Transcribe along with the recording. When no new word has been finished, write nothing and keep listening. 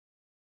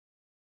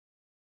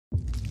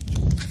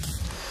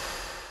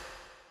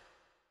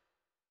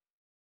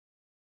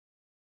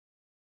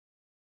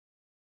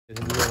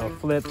This is a little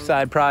flip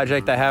side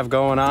project I have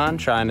going on,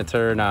 trying to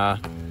turn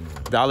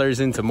dollars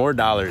into more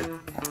dollars.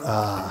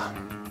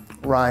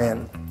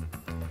 Ryan.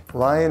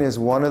 Ryan is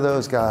one of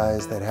those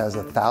guys that has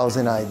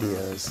 1,000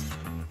 ideas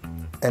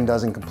and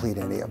doesn't complete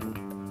any of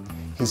them.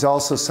 He's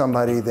also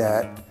somebody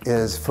that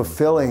is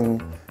fulfilling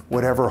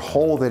whatever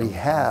hole that he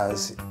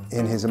has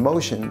in his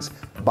emotions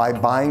by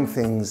buying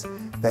things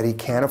that he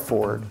can't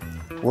afford.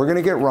 We're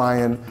gonna get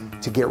Ryan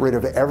to get rid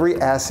of every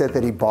asset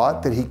that he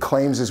bought that he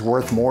claims is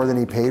worth more than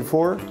he paid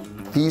for.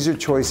 These are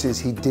choices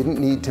he didn't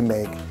need to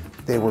make.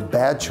 They were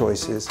bad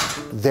choices.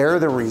 They're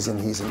the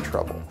reason he's in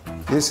trouble.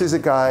 This is a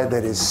guy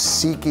that is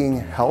seeking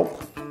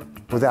help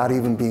without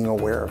even being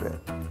aware of it.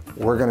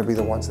 We're gonna be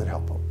the ones that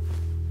help him.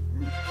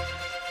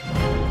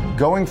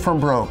 Going from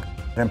broke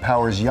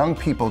empowers young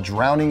people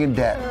drowning in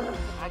debt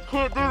I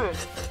can't do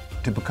this.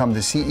 to become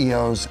the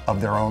CEOs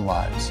of their own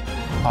lives.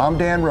 I'm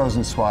Dan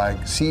Rosensweig,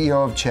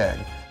 CEO of Chegg.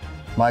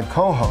 My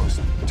co-host,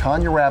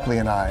 Tonya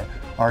Rapley, and I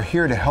are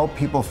here to help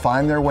people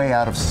find their way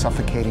out of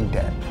suffocating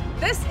debt.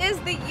 This is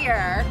the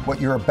year. What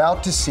you're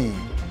about to see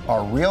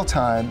are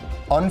real-time,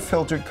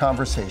 unfiltered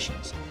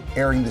conversations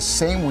airing the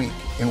same week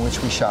in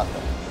which we shot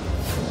them.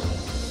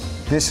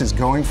 This is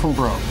Going From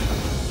Broke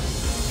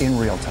in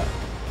real time.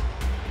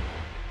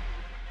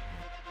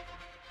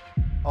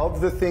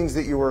 Of the things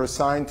that you were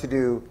assigned to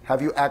do,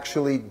 have you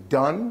actually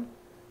done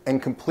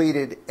and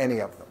completed any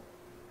of them?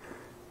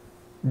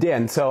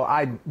 Dan, so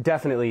I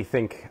definitely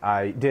think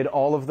I did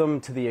all of them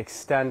to the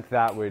extent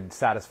that would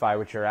satisfy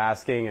what you're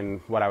asking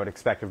and what I would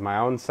expect of my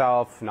own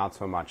self. Not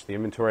so much. The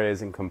inventory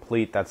isn't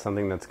complete. That's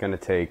something that's going to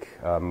take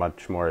a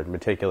much more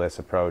meticulous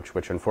approach,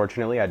 which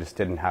unfortunately I just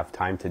didn't have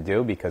time to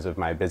do because of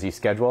my busy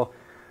schedule.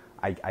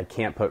 I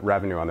can't put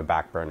revenue on the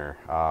back burner.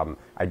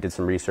 I did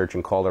some research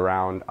and called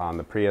around on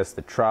the Prius,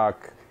 the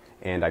truck,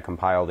 and I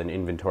compiled an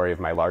inventory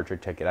of my larger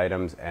ticket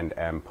items and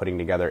am putting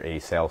together a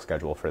sales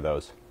schedule for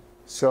those.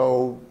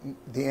 So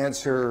the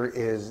answer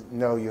is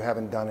no, you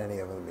haven't done any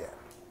of them yet.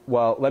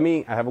 Well,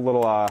 I have a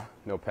little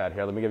notepad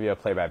here. Let me give you a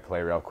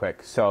play-by-play real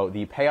quick. So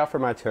the payoff for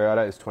my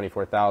Toyota is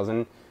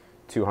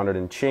 $24,200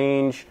 and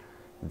change.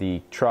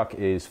 The truck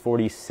is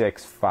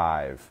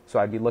 $46,500. So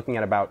I'd be looking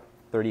at about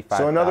 $35,000.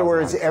 So in other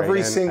words,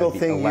 every single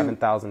thing you...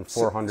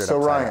 $11,400. So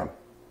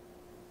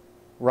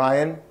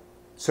Ryan,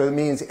 so it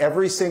means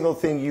every single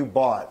thing you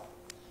bought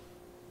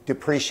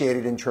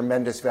depreciated in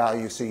tremendous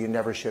value, so you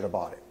never should have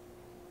bought it.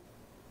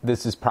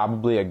 This is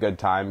probably a good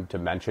time to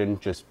mention,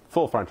 just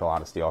full frontal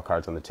honesty, all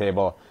cards on the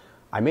table.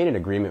 I made an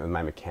agreement with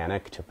my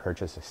mechanic to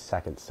purchase a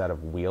second set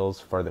of wheels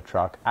for the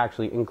truck,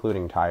 actually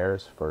including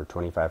tires, for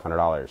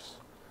 $2,500.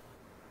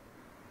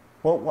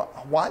 Well,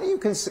 why do you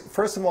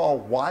first of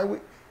all,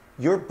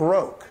 you're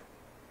broke.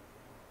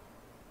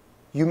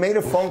 You made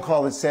a phone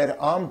call that said,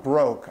 I'm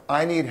broke,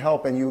 I need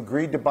help, and you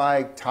agreed to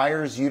buy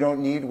tires you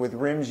don't need with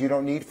rims you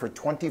don't need for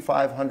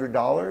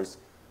 $2,500?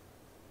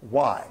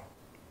 Why?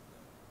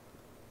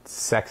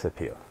 Sex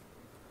appeal.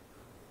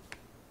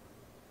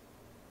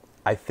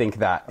 I think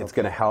that it's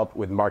going to help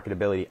with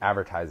marketability,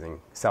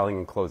 advertising, selling,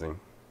 and closing.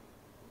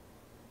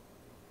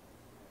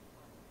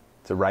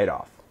 It's a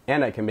write-off.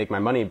 And I can make my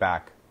money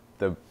back.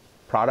 The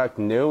product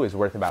new is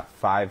worth about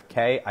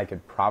 $5K. I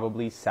could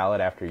probably sell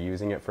it after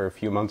using it for a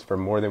few months for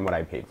more than what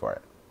I paid for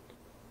it.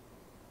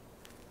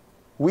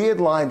 We had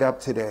lined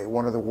up today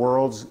one of the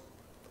world's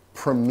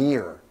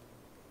premier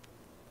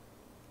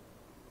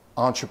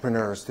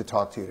entrepreneurs to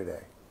talk to you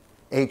today.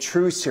 A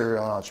true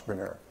serial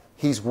entrepreneur.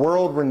 He's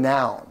world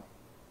renowned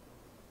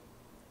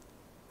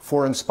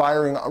for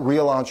inspiring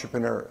real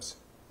entrepreneurs.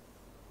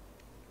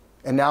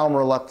 And now I'm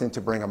reluctant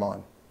to bring him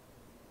on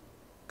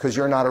because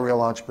you're not a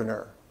real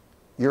entrepreneur.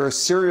 You're a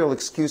serial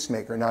excuse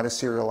maker, not a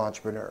serial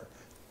entrepreneur.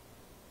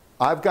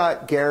 I've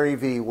got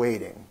GaryVee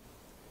waiting.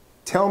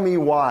 Tell me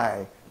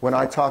why, when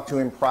I talk to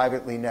him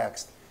privately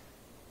next,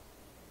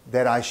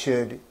 that I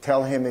should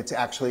tell him it's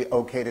actually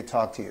okay to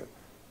talk to you.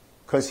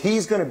 Because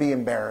he's going to be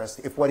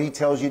embarrassed if what he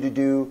tells you to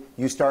do,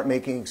 you start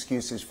making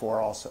excuses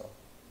for also.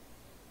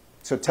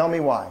 So tell me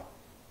why.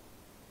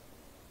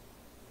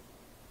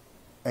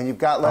 And you've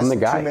got less than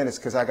 2 minutes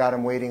because I got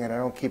him waiting and I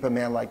don't keep a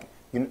man like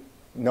you.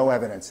 No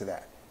evidence of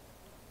that.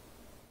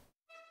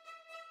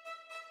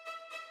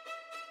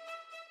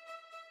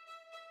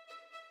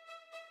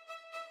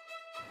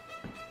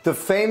 The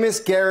famous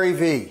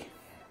GaryVee.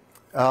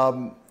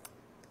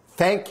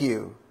 Thank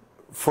you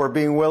for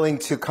being willing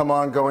to come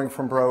on Going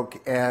From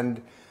Broke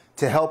and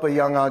to help a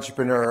young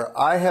entrepreneur.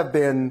 I have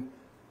been,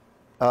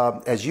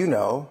 as you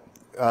know,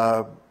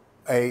 an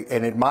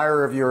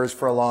admirer of yours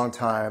for a long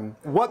time.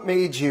 What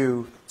made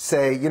you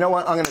say, you know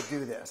what, I'm going to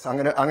do this. I'm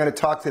going to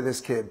talk to this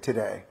kid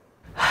today?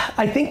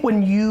 I think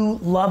when you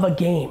love a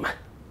game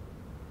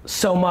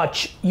so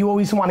much, you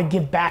always want to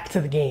give back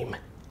to the game.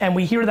 And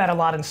we hear that a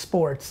lot in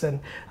sports, and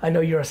I know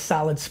you're a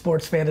solid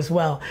sports fan as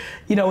well.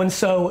 You know, and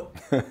so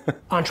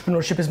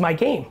entrepreneurship is my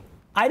game.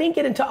 I didn't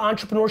get into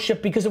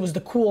entrepreneurship because it was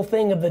the cool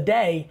thing of the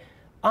day.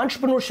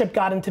 Entrepreneurship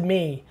got into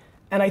me,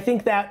 and I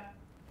think that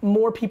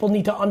more people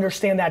need to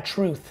understand that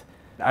truth.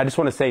 I just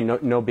want to say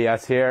no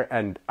BS here,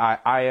 and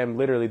I am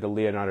literally the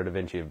Leonardo da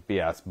Vinci of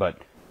BS, but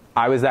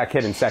I was that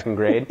kid in 2nd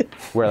grade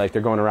where like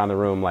they're going around the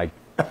room like,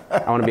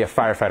 I want to be a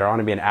firefighter, I want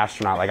to be an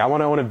astronaut, like I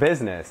want to own a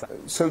business.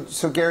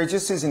 So Gary,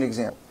 just as an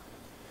example,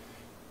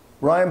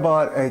 Ryan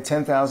bought a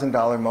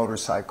 $10,000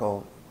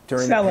 motorcycle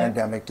during the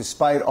pandemic,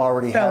 despite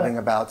already having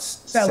about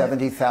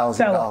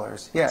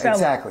 $70,000. Yeah,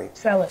 exactly.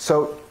 Sell it.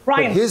 So,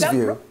 Ryan, his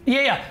view.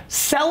 Yeah.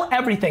 Sell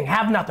everything.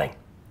 Have nothing.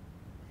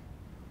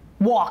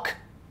 Walk.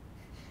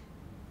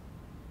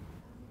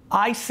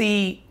 I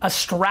see a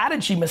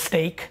strategy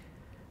mistake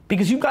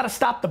because you've got to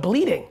stop the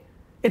bleeding.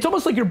 It's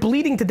almost like you're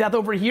bleeding to death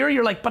over here.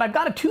 You're like, but I've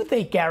got a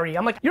toothache, Gary.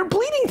 I'm like, you're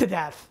bleeding to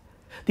death.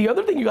 The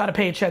other thing you got to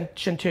pay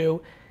attention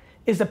to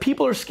is that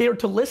people are scared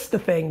to list the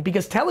thing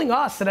because telling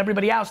us and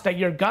everybody else that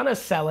you're gonna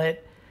sell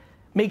it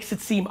makes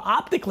it seem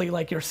optically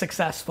like you're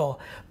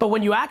successful. But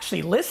when you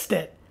actually list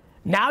it,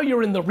 now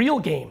you're in the real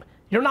game.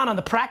 You're not on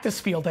the practice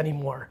field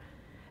anymore.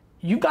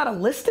 You gotta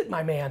list it,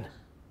 my man.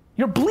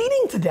 You're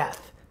bleeding to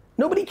death.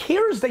 Nobody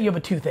cares that you have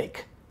a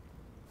toothache.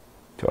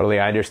 Totally,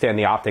 I understand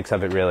the optics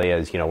of it really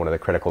is, one of the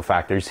critical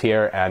factors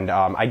here. And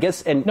I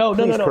guess, and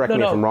please correct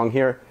me if I'm wrong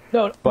here.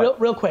 No, but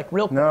real quick,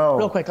 real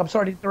quick. I'm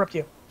sorry to interrupt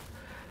you.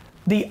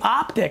 The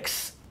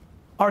optics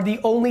are the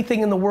only thing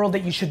in the world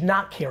that you should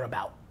not care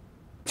about.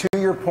 To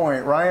your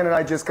point, Ryan and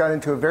I just got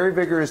into a very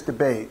vigorous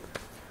debate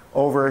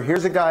over,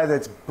 here's a guy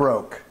that's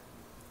broke.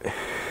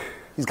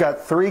 He's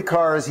got 3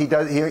 cars, he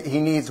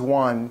needs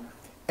 1,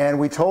 and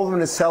we told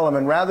him to sell them,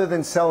 and rather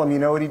than sell them, you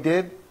know what he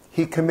did?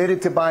 He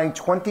committed to buying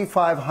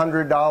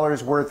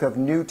 $2,500 worth of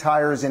new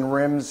tires and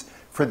rims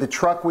for the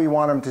truck we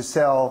want him to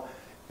sell,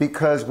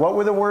 because what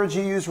were the words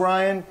you used,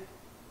 Ryan?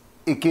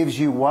 It gives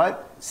you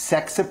what?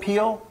 Sex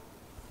appeal?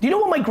 Do you know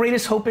what my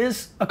greatest hope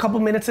is, a couple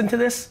minutes into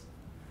this?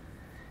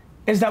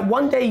 Is that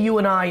one day you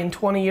and I, in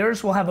 20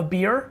 years, will have a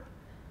beer,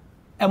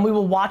 and we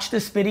will watch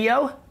this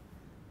video,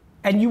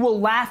 and you will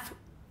laugh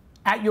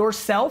at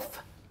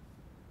yourself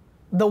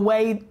the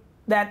way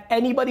that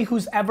anybody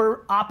who's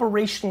ever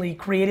operationally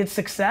created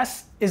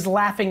success is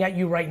laughing at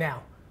you right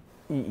now.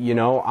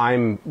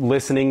 I'm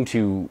listening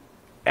to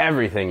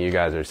everything you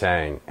guys are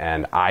saying,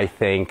 and I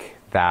think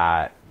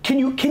that... Can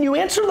you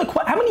answer the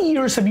question? How many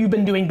years have you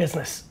been doing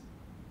business?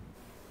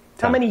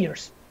 10. How many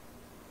years?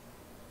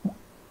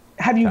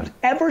 Have you 10.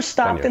 ever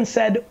stopped and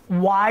said,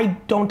 why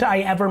don't I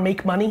ever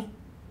make money?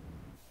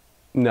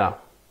 No,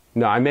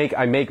 I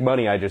make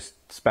money, I just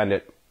spend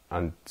it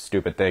on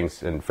stupid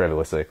things and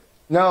frivolously.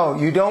 No,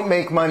 you don't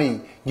make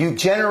money. You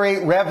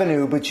generate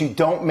revenue, but you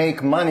don't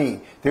make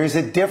money. There's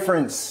a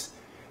difference.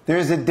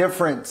 There's a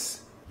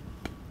difference.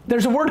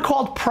 There's a word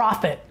called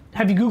profit.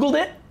 Have you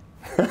Googled it?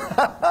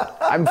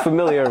 I'm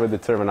familiar with the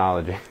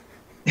terminology.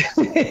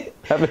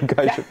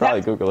 Guys should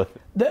probably Google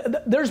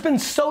it. There's been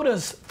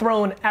sodas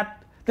thrown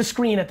at the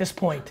screen at this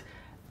point.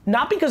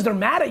 Not because they're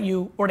mad at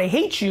you or they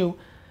hate you,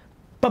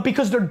 but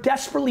because they're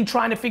desperately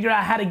trying to figure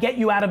out how to get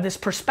you out of this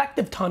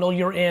perspective tunnel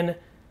you're in,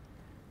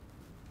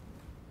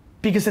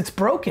 because it's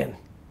broken,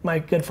 my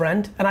good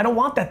friend, and I don't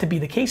want that to be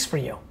the case for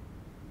you.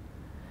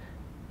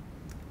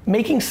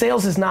 Making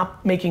sales is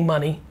not making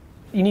money.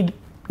 You need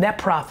net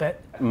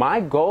profit.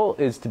 My goal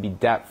is to be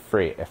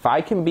debt-free. If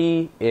I can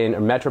be in a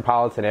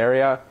metropolitan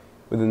area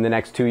within the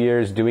next 2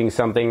 years doing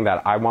something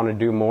that I want to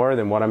do more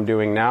than what I'm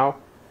doing now,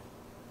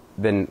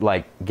 then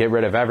get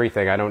rid of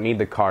everything. I don't need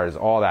the cars,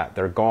 all that,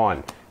 they're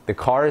gone. The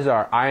cars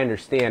are, I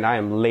understand, I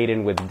am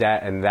laden with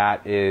debt, and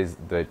that is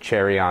the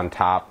cherry on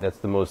top. That's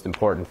the most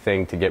important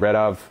thing to get rid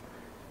of.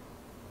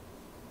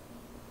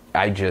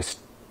 I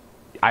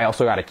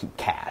also got to keep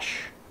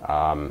cash.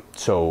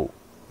 So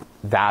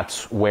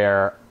that's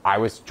where I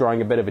was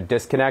drawing a bit of a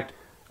disconnect.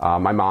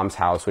 My mom's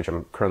house, which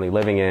I'm currently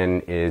living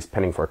in, is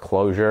pending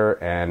foreclosure,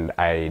 and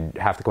I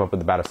have to come up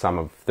with about a sum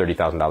of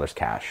 $30,000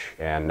 cash.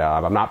 And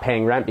I'm not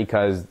paying rent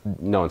because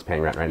no one's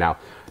paying rent right now.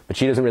 But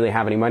she doesn't really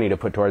have any money to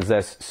put towards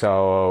this,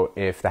 so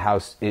if the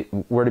house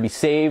were to be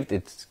saved,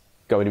 it's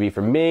going to be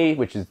for me,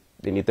 which is,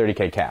 they need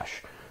 $30K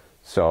cash.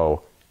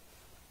 So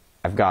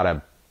I've got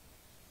to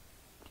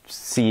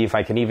see if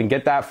I can even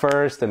get that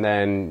first, and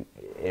then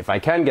if I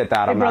can get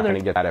that, I'm not going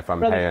to get that if I'm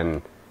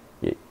paying,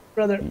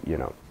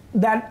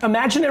 That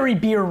imaginary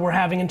beer we're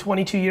having in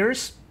 22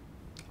 years,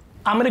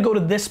 I'm going to go to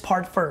this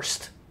part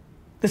first,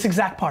 this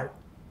exact part.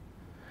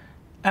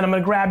 And I'm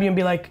going to grab you and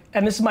be like,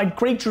 and this is my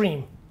great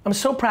dream. I'm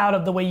so proud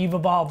of the way you've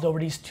evolved over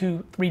these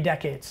 2-3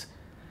 decades.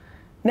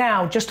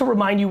 Now, just to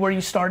remind you where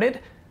you started,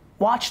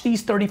 watch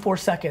these 34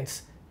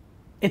 seconds.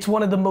 It's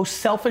one of the most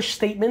selfish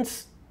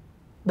statements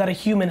that a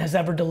human has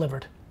ever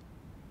delivered.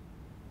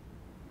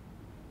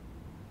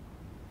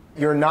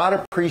 You're not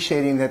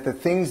appreciating that the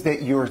things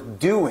that you're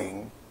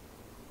doing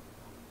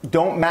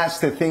don't match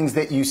the things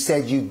that you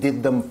said you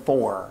did them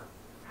for.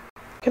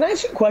 Can I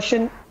ask you a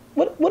question?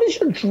 What does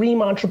your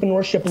dream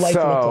entrepreneurship life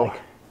look like?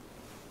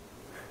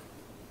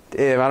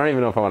 I don't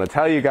even know if I want to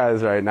tell you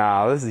guys right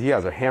now. You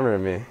guys are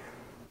hammering me.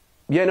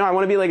 Yeah, no, I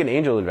want to be like an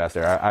angel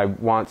investor. I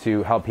want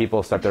to help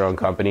people start their own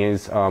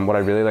companies. What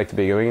I'd really like to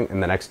be doing in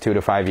the next 2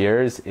 to 5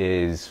 years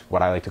is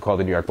what I like to call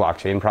the New York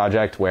Blockchain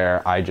Project,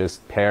 where I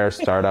just pair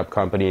startup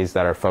companies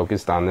that are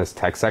focused on this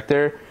tech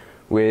sector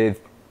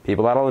with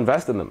people that'll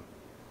invest in them.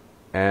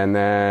 And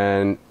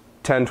then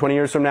 10, 20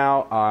 years from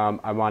now,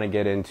 I want to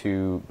get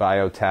into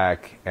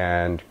biotech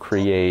and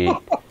create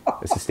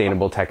a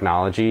sustainable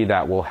technology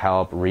that will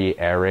help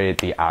re-aerate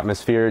the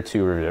atmosphere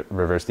to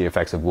reverse the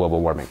effects of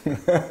global warming.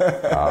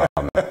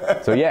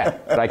 So yeah,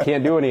 but I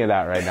can't do any of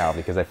that right now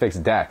because I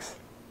fixed decks.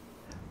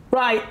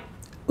 Right.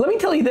 Let me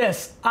tell you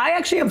this. I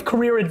actually have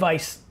career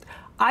advice.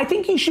 I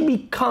think you should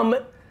become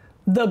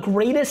the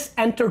greatest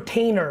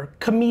entertainer,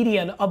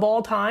 comedian of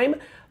all time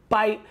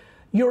by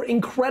your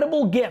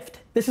incredible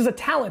gift. This is a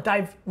talent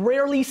I've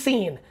rarely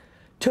seen,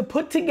 to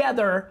put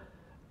together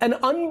an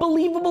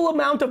unbelievable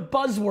amount of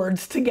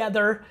buzzwords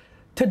together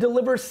to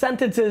deliver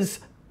sentences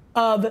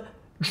of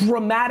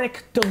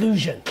dramatic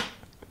delusion.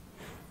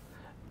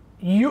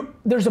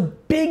 There's a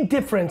big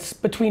difference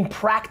between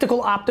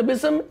practical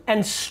optimism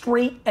and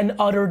straight and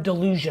utter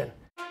delusion.